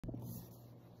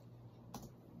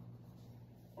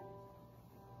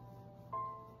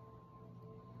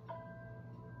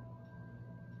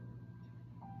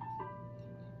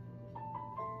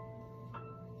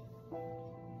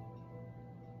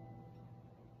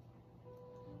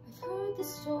heard the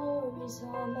stories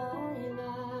all my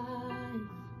life.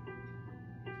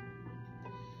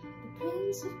 The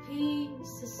Prince of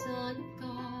Peace, the Son of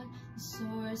God, the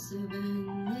source of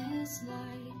endless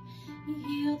light. You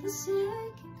heal the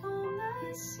sick and calm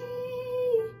the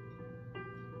sea.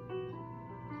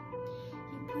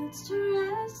 He puts to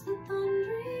rest the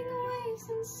thundering waves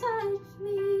inside of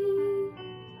me.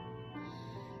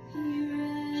 He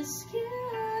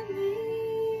rescued me.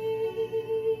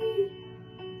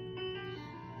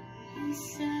 He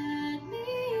set me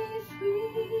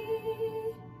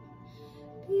free.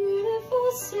 Beautiful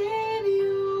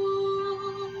Savior,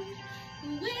 the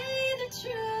way, the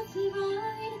truth,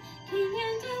 divine, King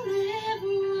and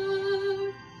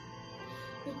Deliverer,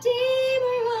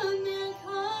 Redeemer of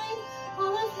mankind.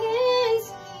 All of His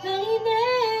many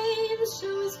names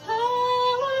show His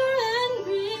power and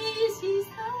grace. He's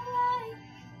the light,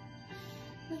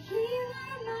 my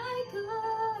healer, my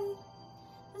God,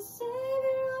 the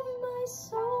Savior of my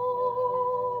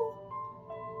soul.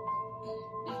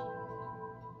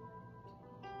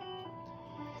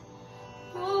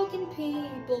 Broken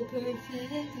people,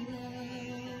 perfect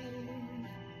love.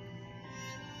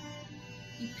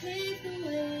 You paved the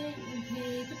way and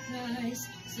paid the price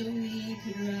so we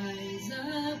could rise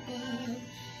above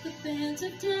the bands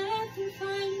of death and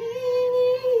find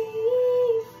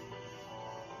relief.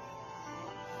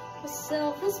 With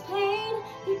selfless pain,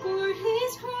 He bore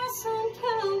His cross on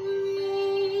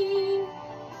Calvary.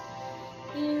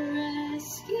 He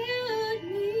rescued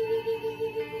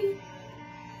me.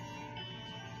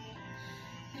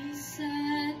 He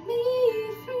set me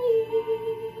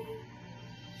free.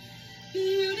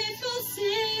 Beautiful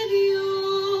Savior,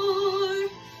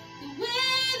 the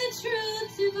way, the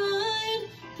truth, divine,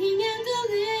 King and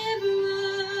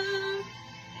Deliverer,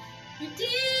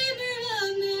 Redeemer of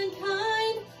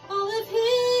mankind. All of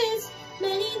His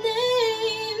many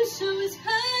names show His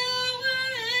power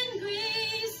and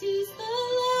grace. He's the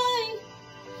light,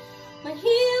 my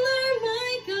healer,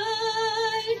 my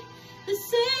guide, the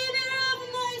Savior of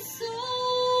my soul.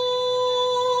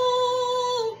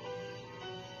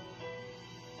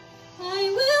 I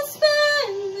will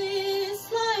spend this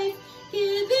life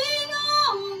giving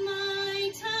all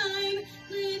my time,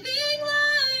 living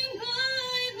line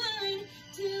by line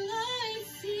till I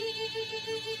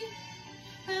see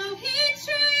how He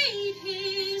traded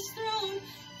His throne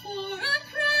for a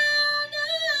crown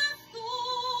of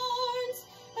thorns,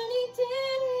 and He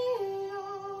did it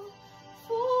all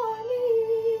for me.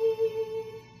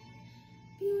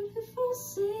 Beautiful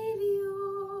Savior,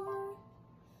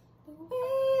 the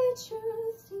way, the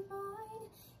truth, divine,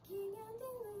 King and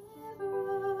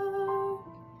Deliverer,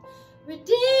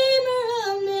 Redeemer.